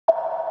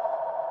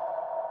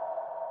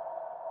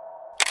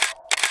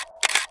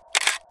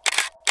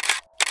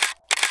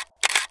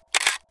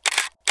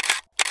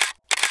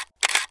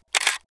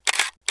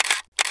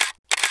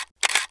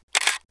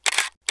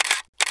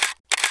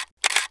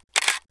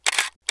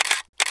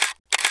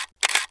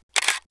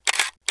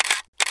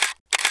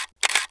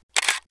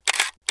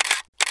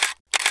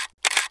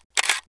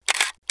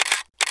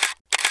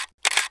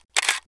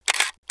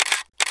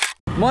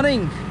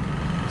Morning.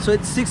 So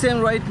it's 6 a.m.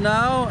 right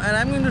now and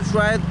I'm going to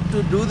try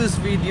to do this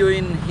video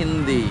in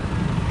Hindi.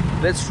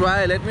 Let's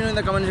try. Let me know in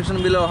the comment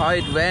section below how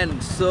it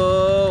went. So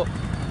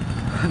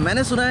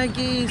मैंने सुना है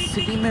कि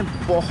city में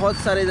बहुत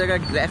सारे जगह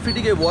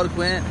graffiti के work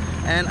हुए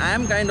हैं and I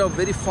am kind of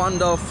very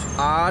fond of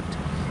art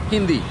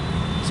Hindi.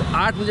 So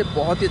art मुझे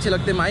बहुत ही अच्छे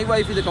लगते हैं. My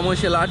wife is a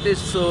commercial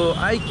artist, so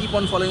I keep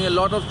on following a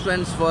lot of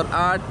trends for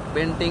art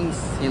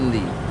paintings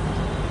Hindi.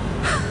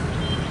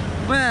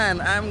 Man,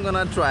 I'm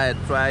gonna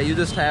try. You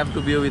just have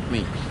to be with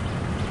me.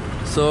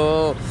 So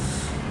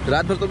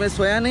रात भर तो मैं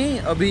सोया नहीं.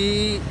 अभी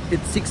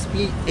it's 6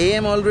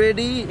 a.m.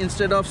 already.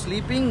 Instead of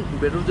sleeping,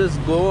 better just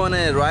go on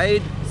a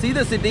ride, see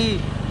the city,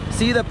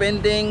 see the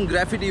painting,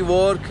 graffiti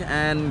work,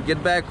 and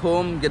get back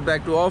home, get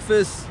back to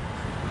office.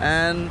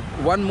 And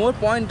one more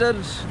pointer,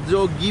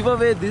 जो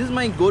giveaway. This is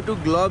my go-to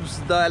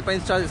gloves, the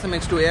Alpine Star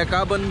SMX2 Air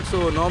Carbon.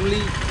 So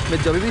normally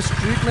मैं जब भी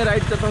street में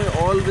ride करता हूँ,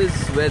 always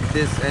wear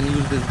this and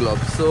use this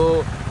gloves. So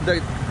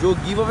जो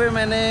giveaway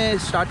मैंने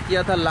start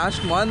किया था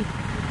last month,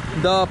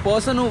 the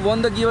person who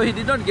won the giveaway, he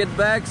did not get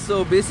back. So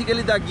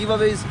basically the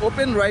giveaway is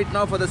open right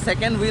now for the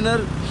second winner.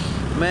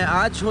 मैं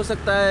आज हो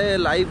सकता है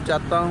live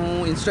जाता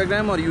हूँ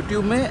Instagram और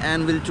YouTube में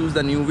and will choose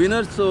the new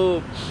winner. So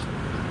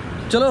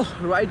चलो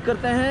ride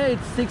करते हैं.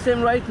 It's 6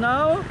 a.m. right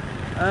now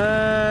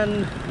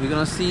and we're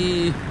gonna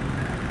see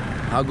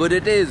how good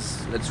it is.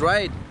 Let's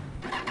ride.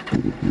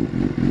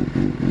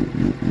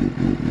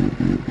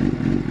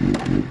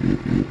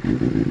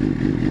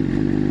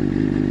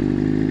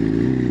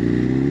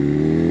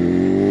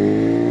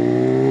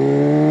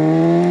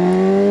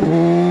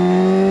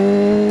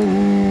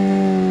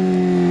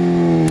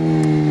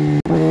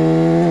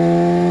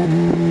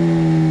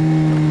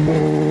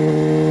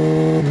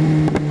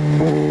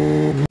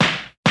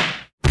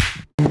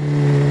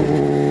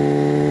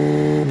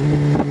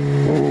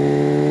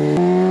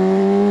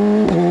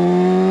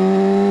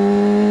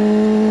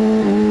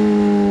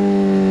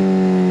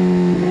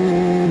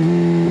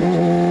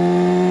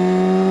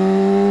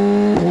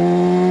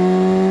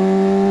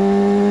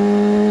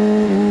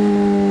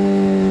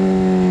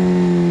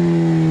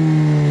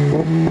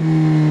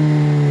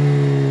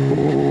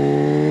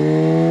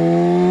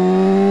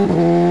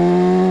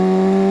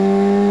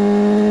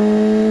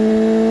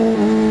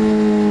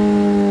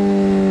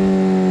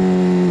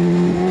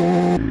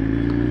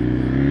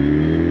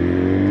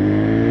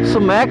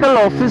 मैं कल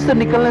ऑफिस से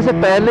निकलने से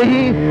पहले ही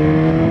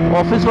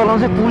ऑफिस वालों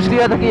से पूछ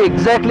लिया था कि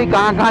एग्जैक्टली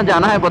कहाँ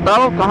जाना है,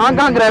 बताओ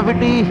कहाँ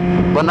ग्रेविटी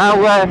बना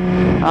हुआ है.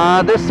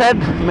 दे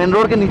सेड मेन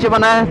रोड के नीचे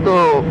बना है, तो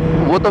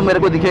वो तो मेरे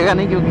को दिखेगा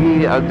नहीं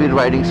क्योंकि I will be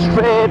riding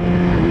straight.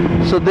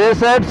 So they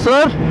said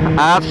sir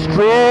आप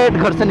स्ट्रेट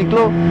घर से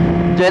निकलो,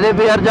 जयदेव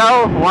बिहार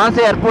जाओ, वहाँ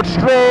से एयरपोर्ट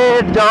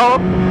स्ट्रेट जाओ,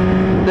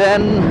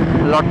 देन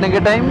लौटने के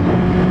टाइम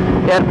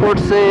एयरपोर्ट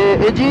से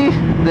एजी,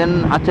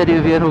 देन आचार्य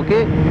विहार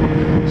होके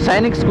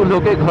सैनिक स्कूल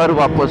होके घर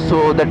वापस. So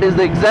that is the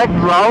exact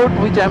route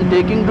which I am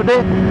taking today.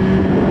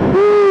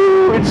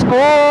 It's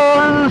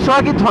cold.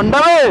 स्वाकी ठंडा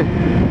है,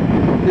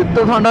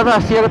 इतना ठंडा था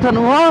आसिया कथा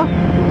नुह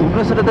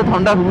भुवनेश्वर एते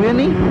ठंडा हुए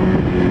नहीं.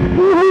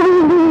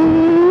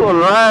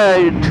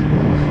 ऑलराइट,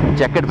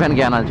 जैकेट पहन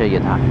के आना चाहिए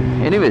था.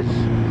 Anyways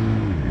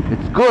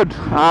it's good.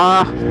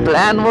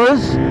 Plan was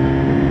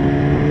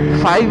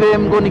 5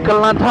 AM को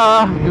निकलना था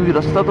क्योंकि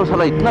रास्ता तो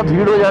साला इतना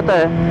भीड़ हो जाता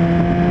है.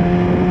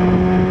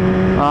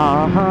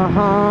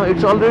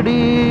 It's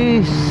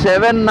already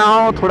 7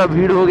 now. थोड़ा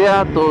भीड़ हो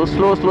गया तो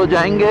स्लो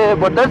जाएंगे,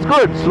 बट दैट्स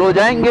गुड. स्लो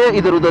जाएंगे,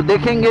 इधर उधर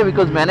देखेंगे,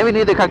 बिकॉज मैंने भी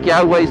नहीं देखा क्या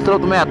हुआ. इस तरह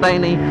तो मैं आता ही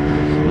नहीं.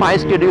 माई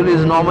schedule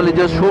is normally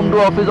just home to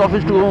office,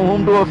 office to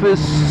home to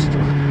office,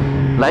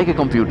 like a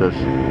computer.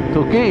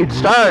 Okay, it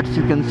starts.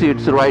 You can see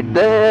it's right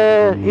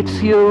there. It's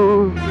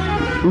here.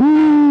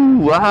 Ooh,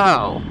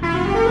 wow.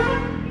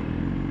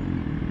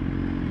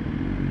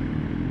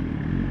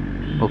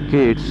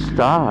 Okay, it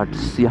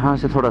starts. यहाँ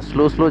से थोड़ा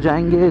slow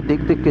जाएंगे,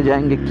 देख के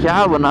जाएंगे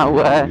क्या बना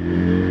हुआ है.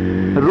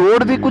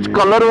 रोड भी कुछ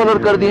कलर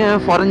कर दिए हैं,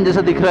 फॉरेन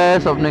जैसा दिख रहा है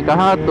सबने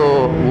कहा, तो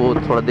वो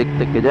थोड़ा देख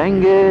के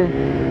जाएंगे.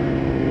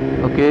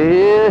 Okay,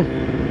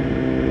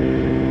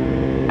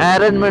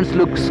 arrangements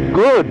looks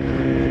good.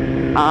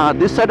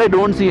 This side I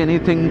don't see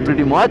anything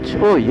pretty much.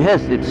 Oh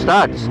yes, it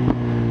starts.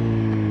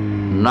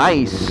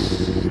 Nice.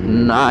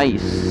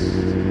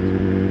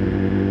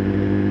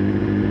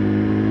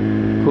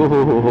 Ho.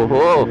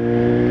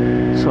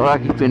 Sora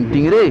ki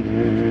painting re.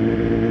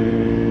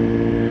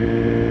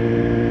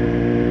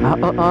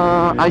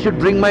 I should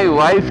bring my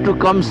wife to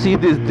come see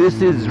this.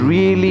 This is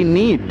really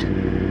neat.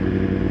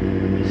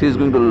 She is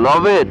going to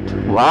love it.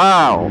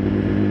 Wow.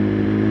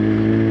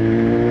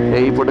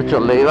 এইপটে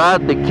চলেইবা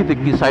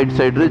দেখি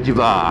side রে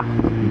ଯିବା.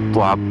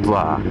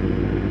 বাবা,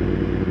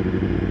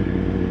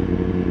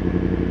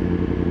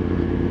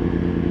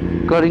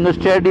 Karinga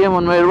Stadium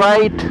on my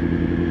right.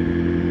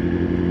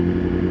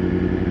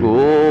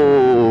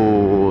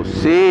 Oh,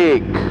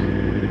 sick.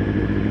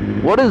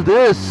 What is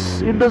this?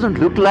 It doesn't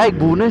look like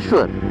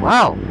Bhubaneswar.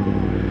 Wow.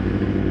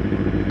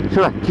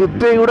 चला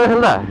कितने उड़ा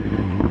हल्ला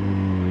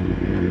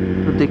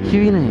तो देखी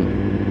भी नहीं.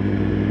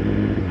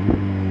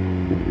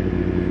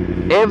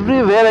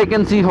 everywhere I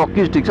can see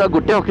hockey sticks.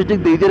 Gote hockey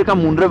stick dei dire ka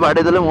mundre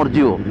bade dele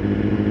morjibo.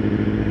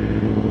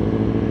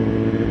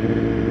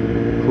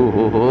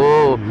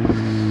 Oh.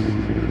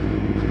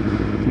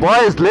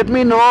 Boys, let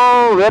me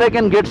know where I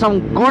can get some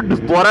good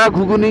bora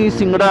ghuguni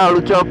singda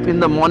aloo chop in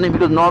the morning,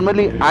 because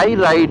normally I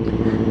ride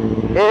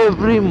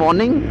every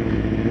morning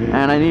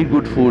and I need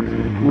good food.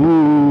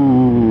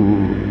 Ooh,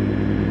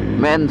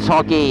 men's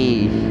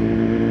hockey,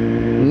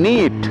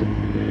 neat.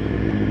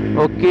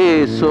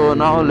 Okay, so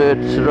now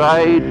let's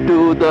ride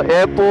to the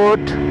airport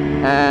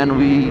and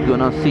we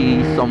gonna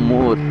see some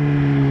more.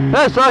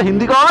 Hey sir,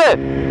 Hindi kahan hai?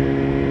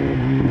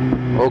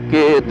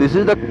 Okay, this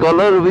is the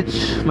color which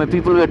my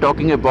people were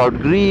talking about.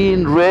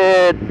 Green,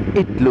 red,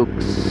 it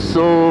looks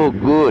so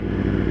good.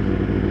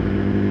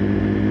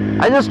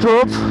 I just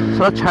hope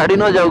sir chhadi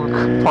na jau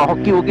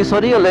hockey hockey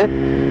sari gale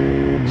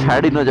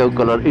chhadi na jau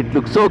color. It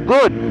looks so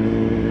good.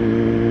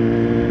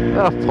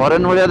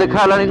 Foreign bhaliya dekha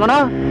helani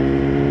kona.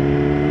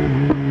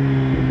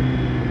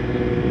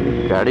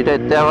 गाड़ी टा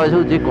एते आवाज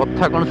होची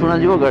कथा कोन सुना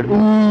जीवो गाड़ी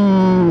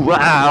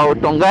wow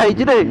टंगा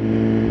हिची रे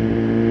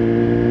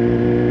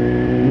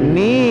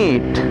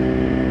neat,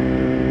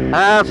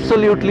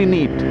 absolutely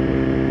neat.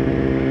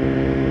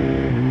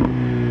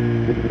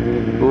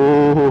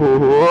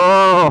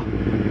 Oh,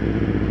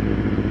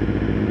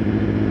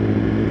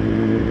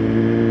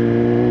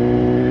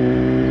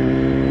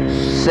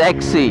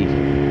 sexy.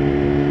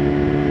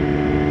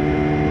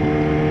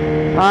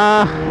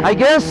 I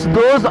guess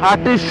those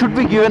artists should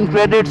be given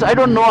credits. I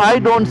don't know, I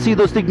don't see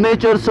those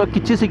signatures. So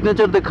किछि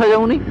signature देखा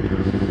जाऊनी.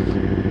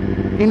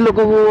 इन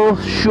लोगों को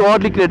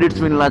श्योरली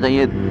क्रेडिट्स मिलना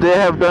चाहिए. They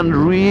have done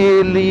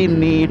really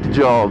neat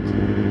job.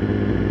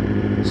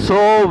 So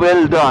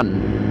well done.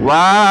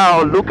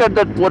 Wow, look at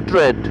that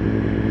portrait.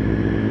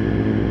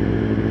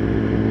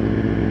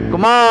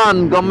 Come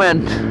on,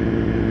 government.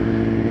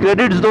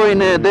 Credits though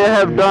इन्हें. They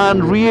have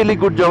done really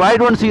good job. I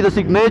don't see the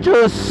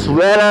signatures.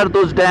 Where are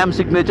those damn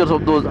signatures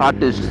of those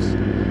artists?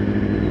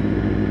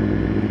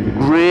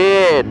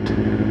 Great.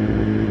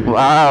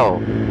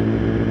 Wow.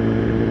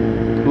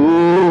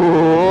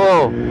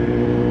 Ooh.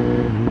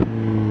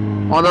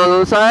 On the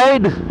other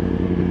side,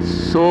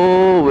 so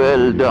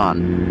well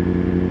done.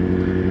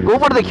 Go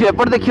पर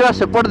देखियो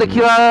सेपट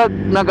देखियो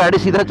ना गाड़ी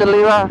सीधा चल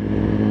रही बा.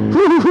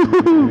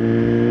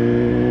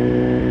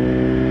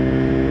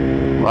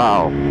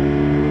 Wow.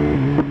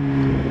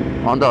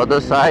 On the other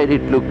side,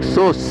 it looks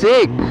so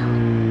sick.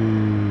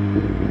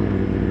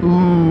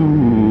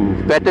 Ooh,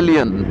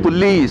 battalion,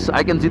 police.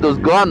 I can see those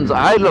guns.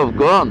 I love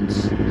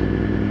guns.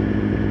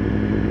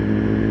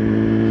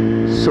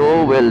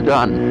 So well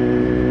done.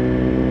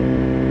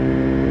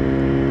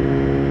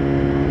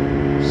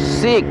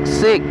 Sick.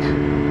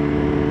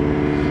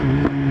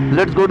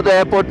 Let's go to the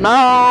airport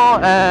now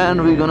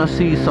and we're gonna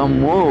see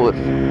some more.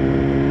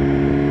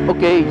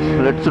 Okay,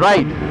 let's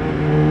ride.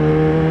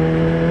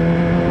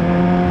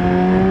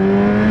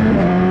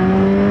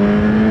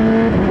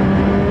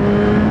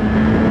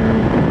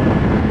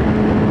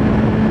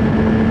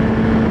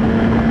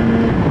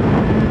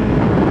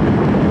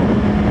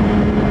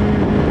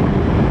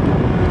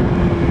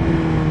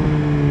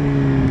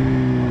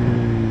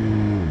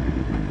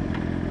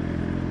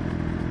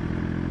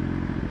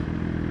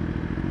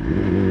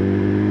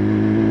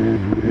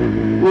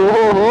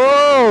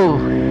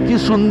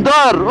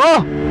 Sundar,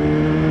 oh,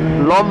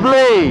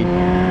 lovely.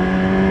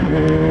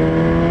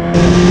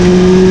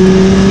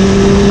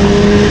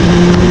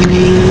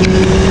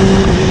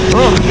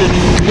 Oh,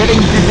 it's getting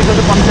difficult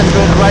to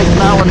concentrate right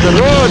now on the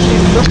road.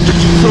 It looks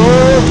so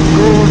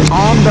good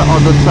on the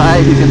other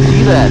side. You can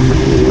see that.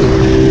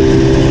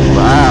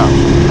 Wow.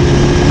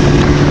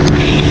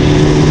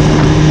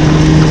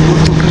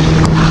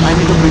 I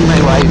need to bring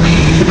my wife.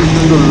 She's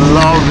going to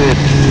love it.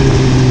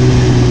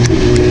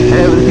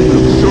 Everything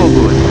looks so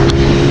good.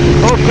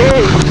 Okay,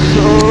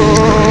 so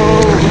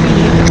we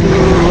need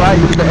to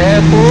ride to the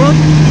airport,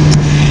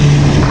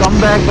 come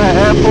back by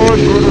airport,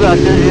 go to the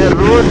Acharya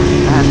road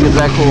and get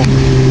back home.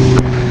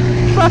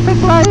 Traffic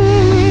light!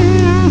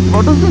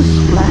 What does this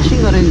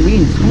flashing orange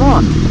mean? Come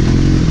on!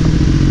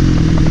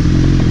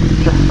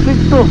 Traffic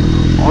तो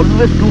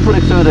always 2 4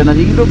 में रहना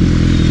चाहिए. ये लोग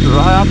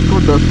रात को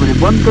 10 बजे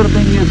बंद कर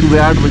देंगे, सुबह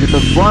 8 बजे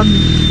तक बंद.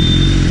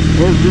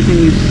 Everything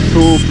is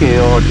so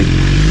chaotic.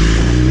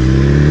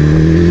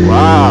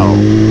 Wow!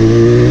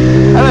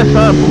 अरे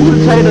सर भूल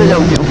साइड रे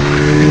जाऊ क्यों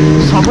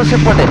सब से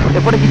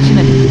एपटे किछि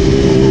नहीं.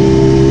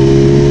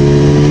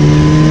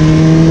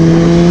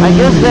 I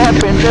guess they have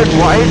painted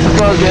white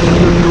because they have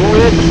to do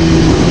it.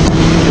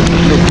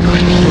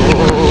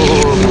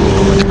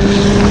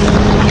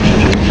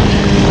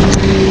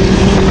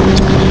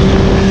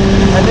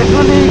 I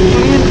literally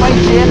cleaned my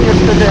chain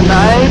yesterday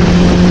night.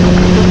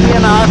 It took me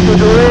an hour to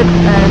do it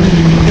and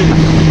it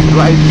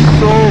rides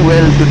so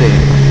well today.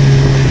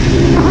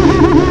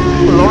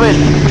 Love it.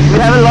 We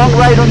have a long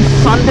ride on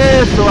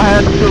Sunday, so I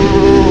had to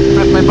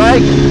prep my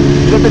bike,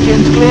 get the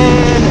chains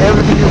clean,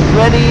 everything is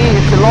ready.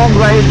 It's a long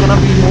ride, gonna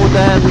be more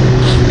than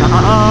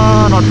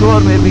not sure,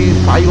 maybe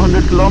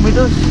 500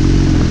 kilometers.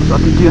 So I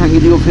think you hang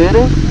it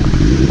fare.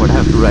 But I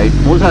have to ride.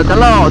 Musa,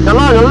 chalo,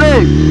 chalo, jaldi.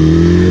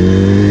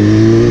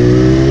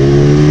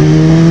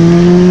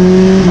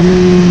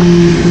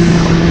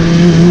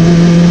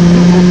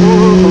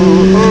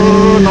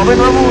 Naveen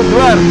Babu,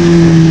 Juar.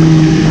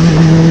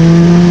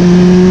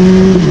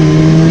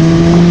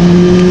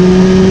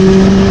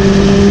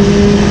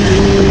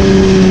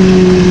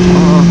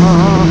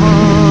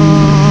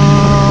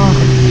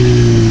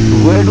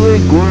 Where do I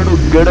go to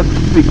get a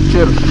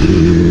picture?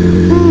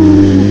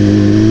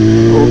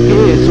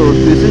 Okay, so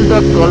this is the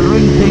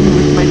coloring thing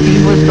which my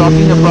team was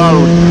talking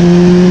about.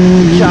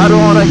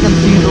 Charon, I can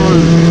see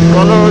those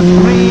colors,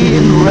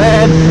 green,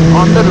 red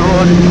on the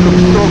road. It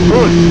looks so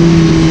good.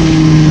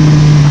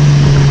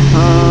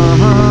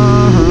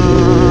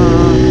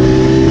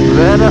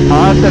 Where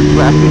are the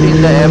graffiti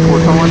in the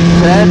airport? Someone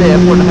said the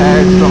airport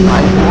had some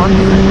nice ones.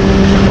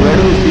 Where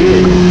do you see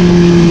it?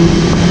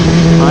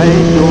 I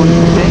don't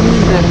think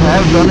they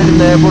have done it in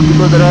the airport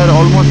because there are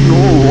almost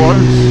no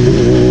walls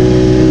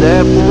in the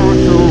airport,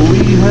 so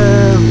we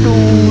have to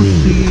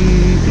see.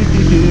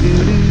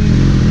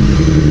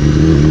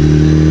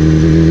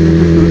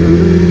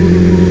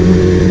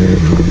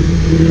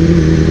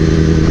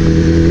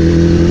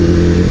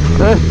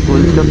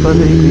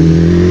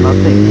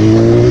 Nothing.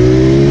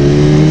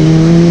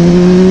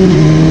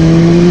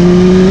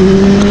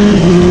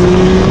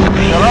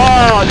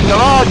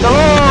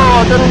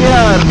 चलो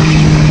यार.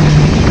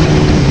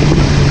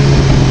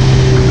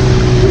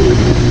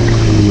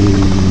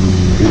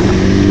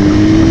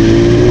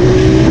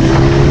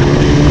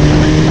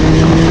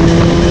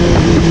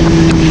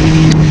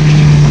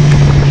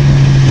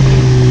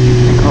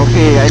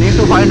 Okay, I need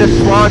to find a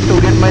spot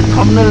to get my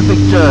thumbnail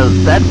picture.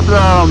 That's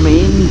the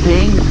main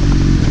thing.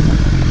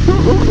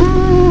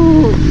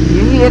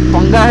 यही एक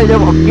पंगा है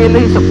जब अकेले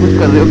ही सब कुछ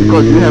कर रहे हो,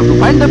 because you have to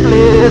find the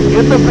place,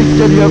 get the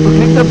picture, you have to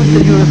click the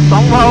picture, you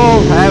somehow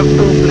have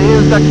to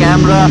place the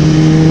camera.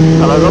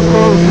 चलो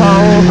रखो,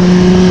 उठाओ,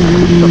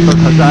 तब तक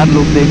 1000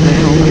 लोग देख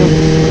रहे होंगे.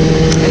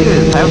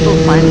 Anyways, have to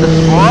find the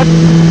spot.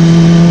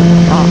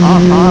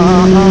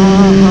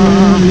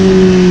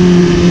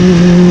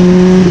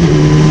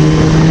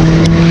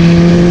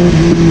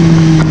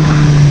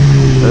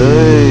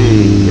 Hey,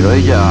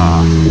 Roja.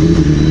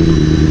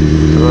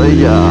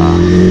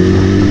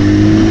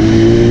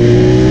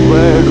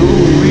 Where do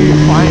we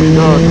find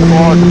the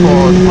spot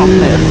for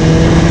thumbnail?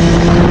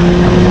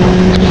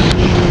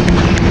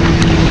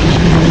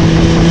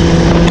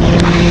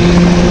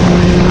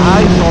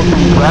 I saw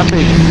some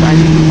graphics. I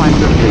need to find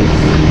the place.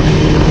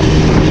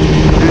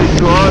 Pretty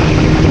sure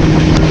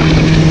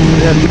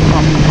they're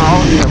somehow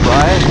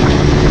nearby.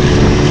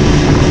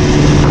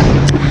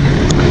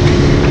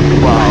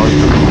 Wow, it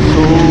looks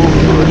so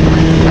good.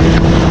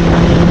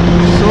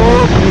 So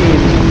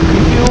clean.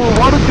 If you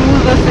want to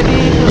choose a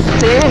city to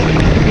stay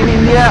in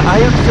India, I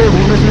would say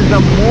Bhubaneswar is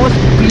the most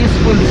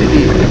peaceful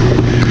city.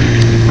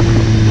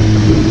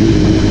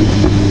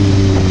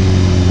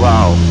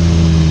 Wow.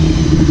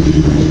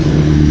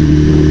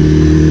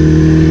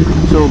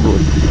 So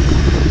good.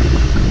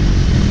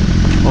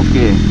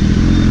 Okay.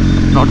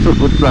 Not so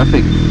good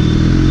traffic.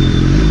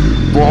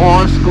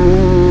 Boss को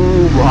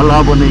वाला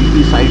बने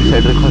की side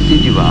रे खसी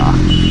जीवा.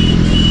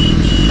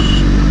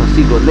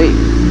 खसी गले.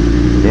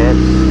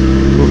 Yes.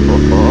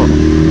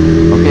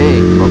 Okay,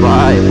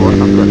 bye-bye, boss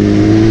uncle.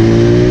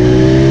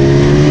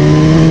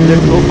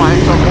 Let's go find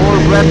some more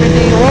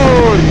graffiti.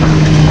 Oh,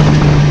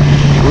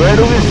 where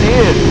do we see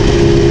it?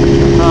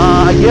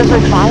 I guess I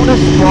found a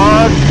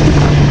spot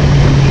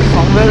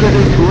somewhere that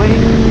is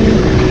going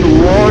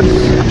towards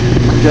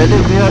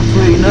Jaidev Vihar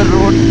through inner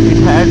road. It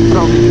had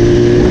some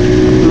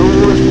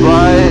close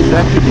by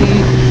graffiti.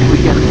 We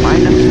can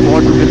find a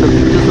spot to get the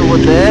pictures over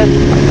there.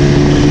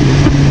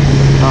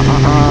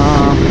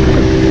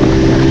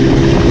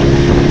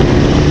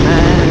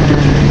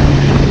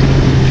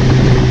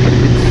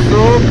 It's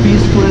so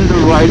peaceful to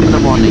ride in the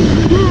morning.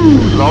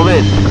 Love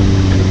it.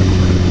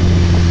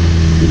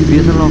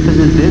 BSNL office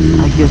is this?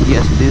 I guess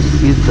yes, this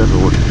is the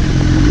road.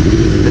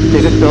 Let's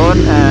take a turn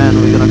and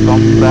we're gonna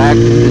come back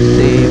to the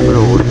same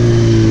road.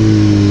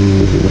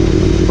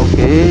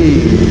 Okay.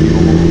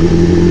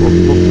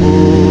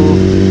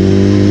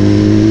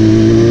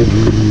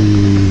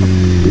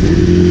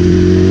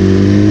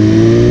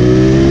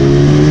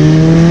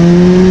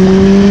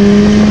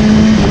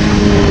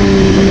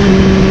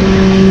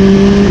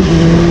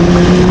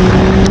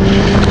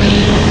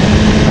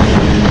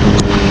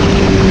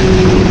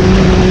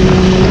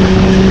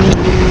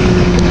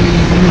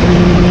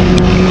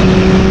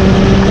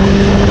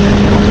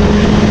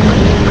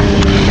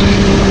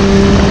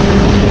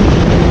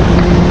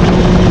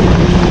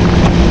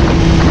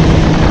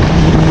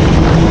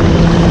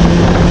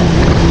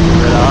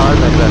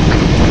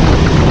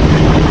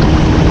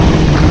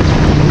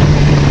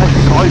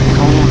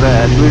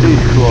 Pretty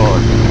sure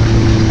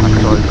I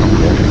saw it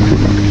somewhere.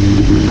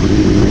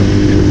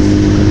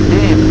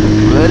 Damn,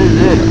 where is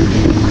it?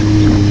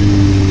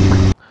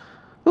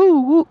 Ooh,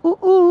 ooh, ooh,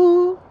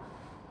 ooh.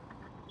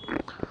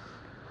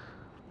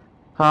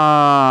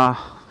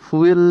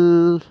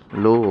 fuel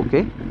low.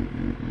 Okay,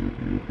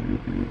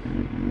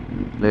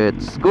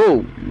 let's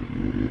go.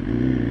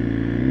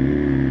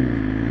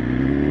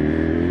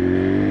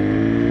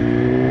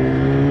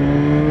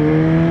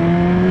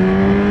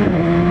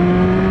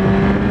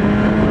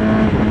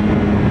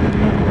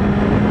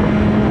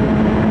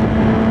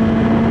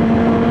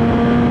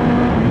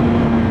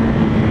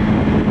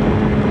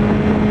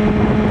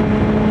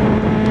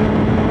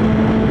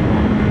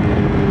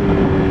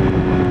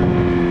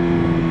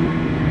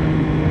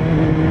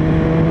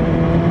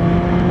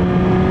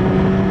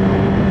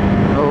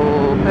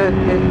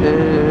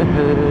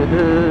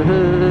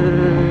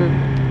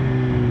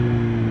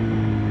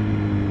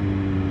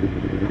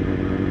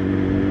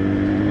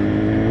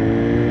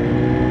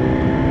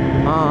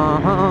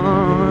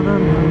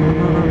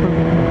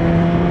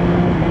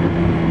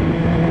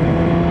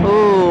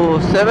 Oh,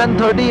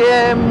 7:30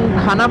 a.m.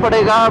 खाना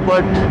पड़ेगा,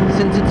 but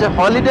since it's a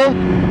holiday,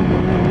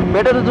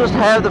 better to just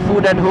have the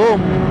food at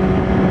home.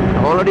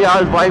 Already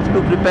asked wife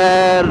to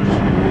prepare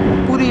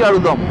puri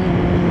aloo dum.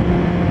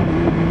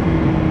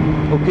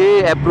 Okay,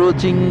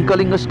 approaching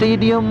Kalinga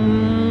Stadium.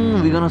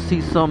 We're gonna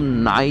see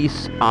some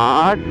nice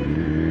art.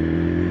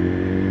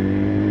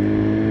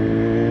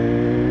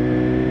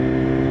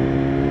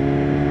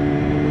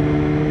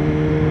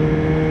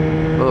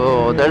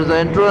 Oh, there's the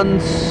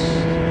entrance.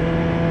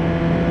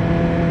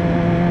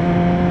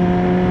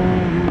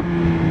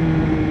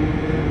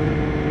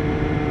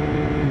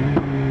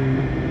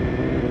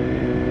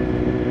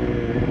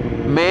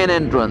 Main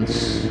entrance.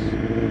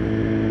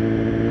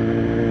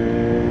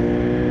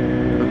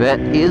 Where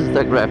is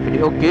the graffiti?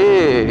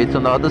 Okay, it's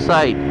on the other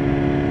side.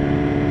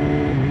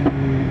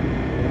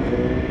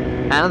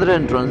 Another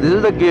entrance. This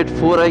is the gate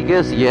 4, I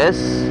guess.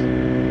 Yes.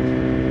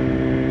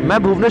 मैं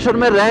भुवनेश्वर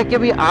में रह के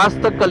भी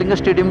आज तक Kalinga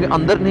stadium के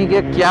अंदर नहीं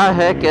गया. क्या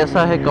है,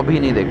 कैसा है, कभी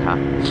नहीं देखा.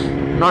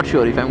 Not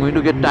sure if I'm going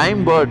to get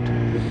time, but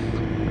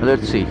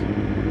let's see.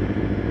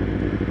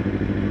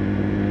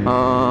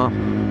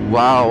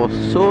 Wow,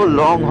 so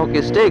long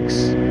hockey sticks.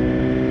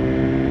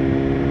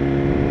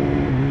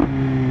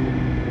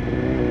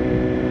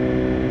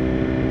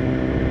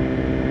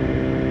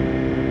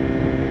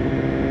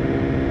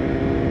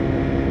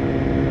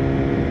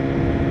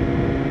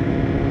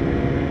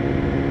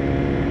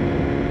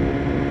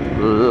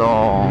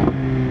 Long.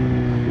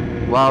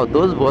 Wow,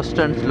 those bus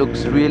stands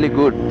looks really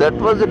good. That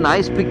was a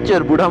nice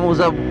picture.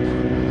 Bhubaneswar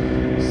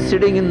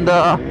sitting in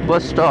the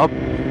bus stop.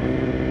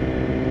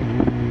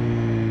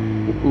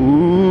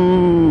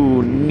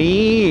 Ooh,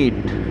 neat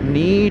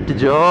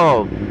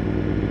job.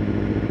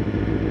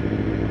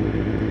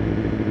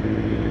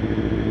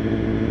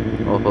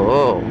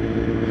 Oh,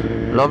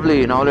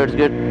 lovely. Now let's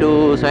get to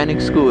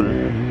Sainik School.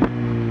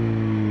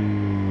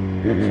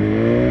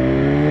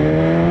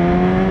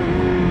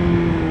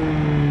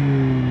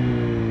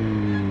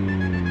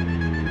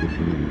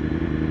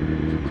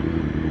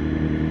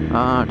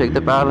 Take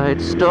the parallel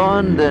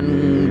turn,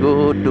 then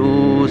go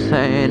to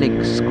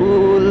Sainik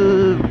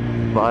School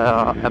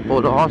via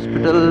Apollo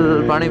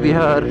Hospital, Bani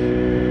Vihar.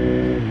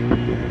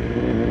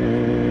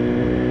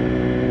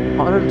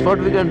 Or else what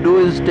we can do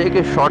is take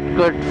a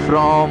shortcut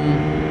from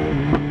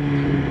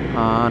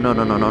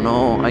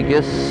no. I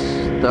guess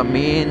the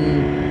main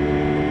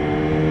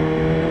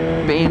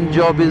paint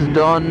job is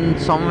done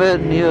somewhere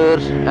near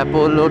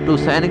Apollo to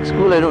Sainik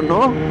School. I don't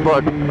know,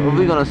 but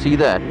we're gonna see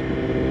that.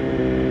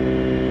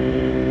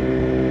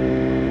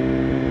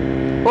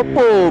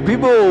 Oppo,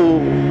 Vivo,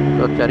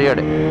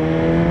 chariade.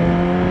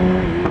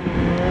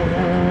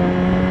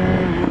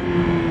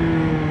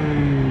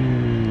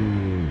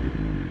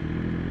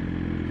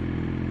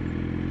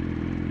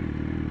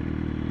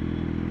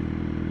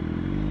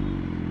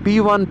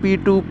 P1,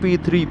 P2,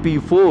 P3,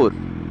 P4.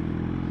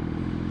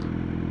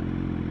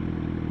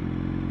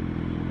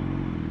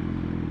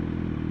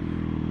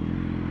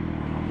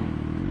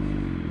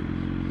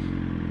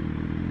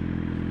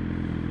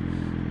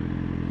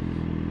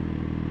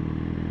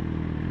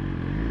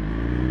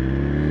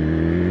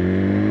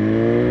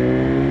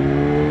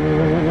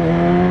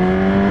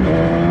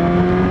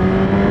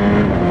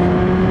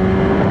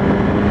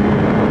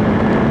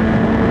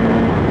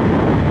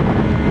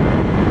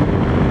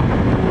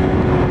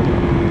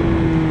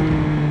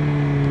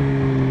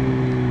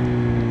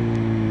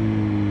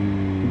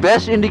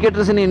 Best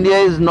indicators in India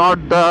is not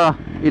the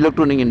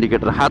electronic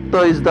indicator.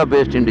 Hato is the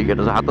best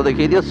indicator. Hato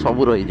dekhiye diya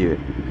sabu rahi jibe.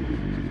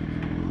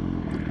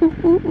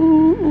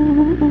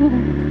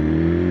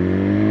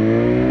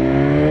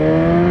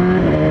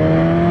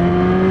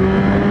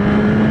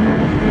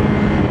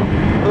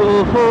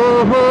 Oh ho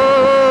ho,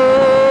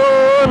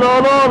 la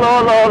la la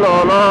la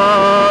la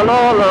la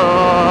la la.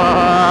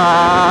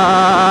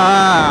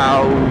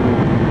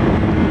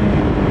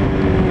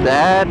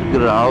 That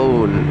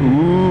growl.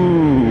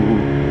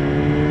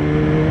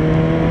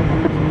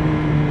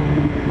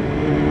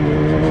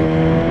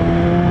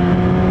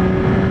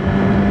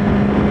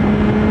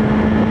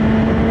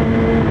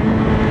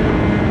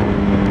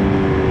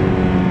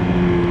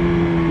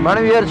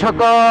 Bhubaneswar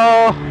Chhaka,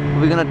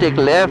 we're gonna take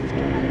left,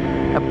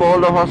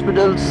 Apollo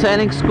Hospital,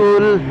 Sainik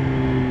School,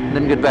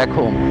 then get back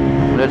home.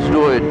 Let's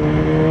do it.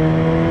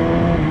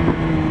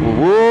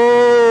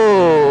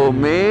 Whoa,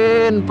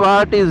 main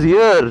part is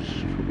here.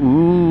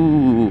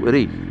 Ooh,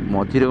 Ari,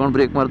 machire kon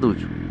break mar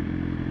duchu.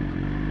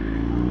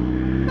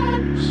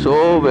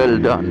 So well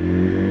done.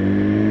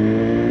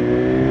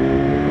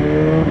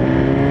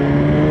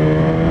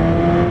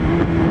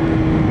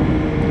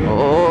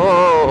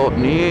 Oh,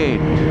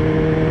 neat.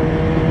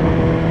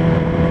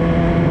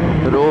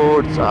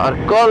 Roads are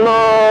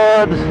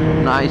colored,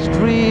 nice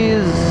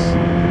trees.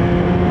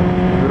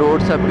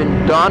 Roads have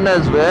been done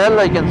as well.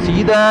 I can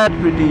see that,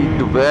 pretty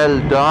well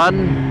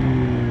done.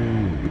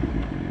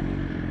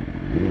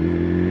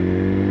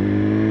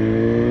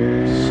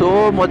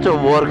 So much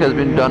of work has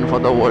been done for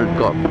the World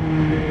Cup.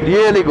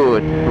 Really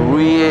good,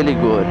 really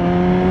good.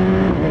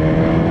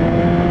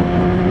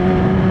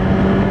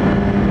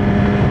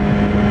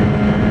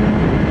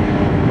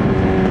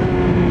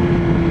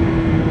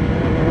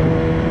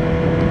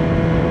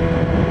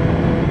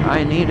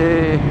 I need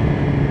a...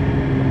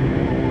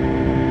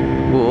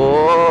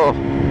 Oh,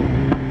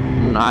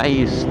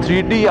 nice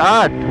 3D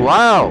art.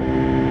 Wow.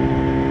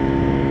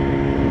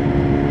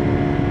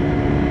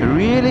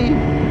 Really?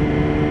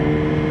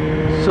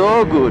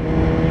 So good.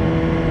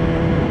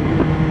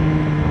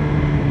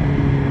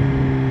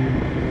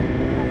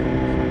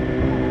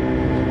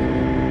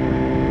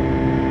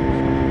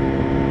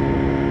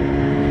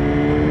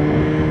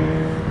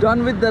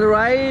 Done with the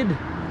ride.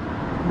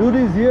 Dude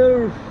is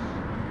here.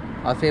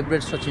 Our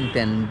favorite Sachin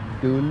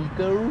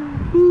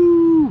Tendulkar.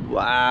 Woo,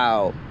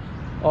 wow.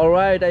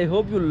 Alright, I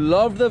hope you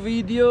loved the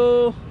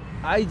video.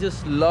 I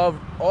just loved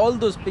all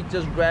those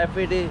pictures,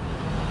 graffiti.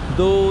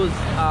 Those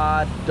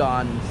are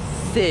done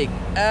sick.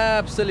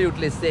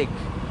 Absolutely sick.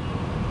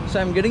 So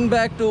I'm getting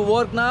back to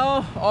work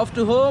now. Off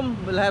to home.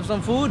 We'll have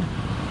some food.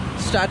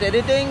 Start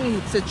editing.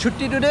 It's a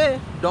chutti today.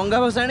 Donga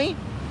Bhasani.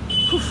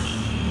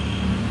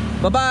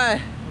 Bye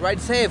bye. Ride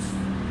safe.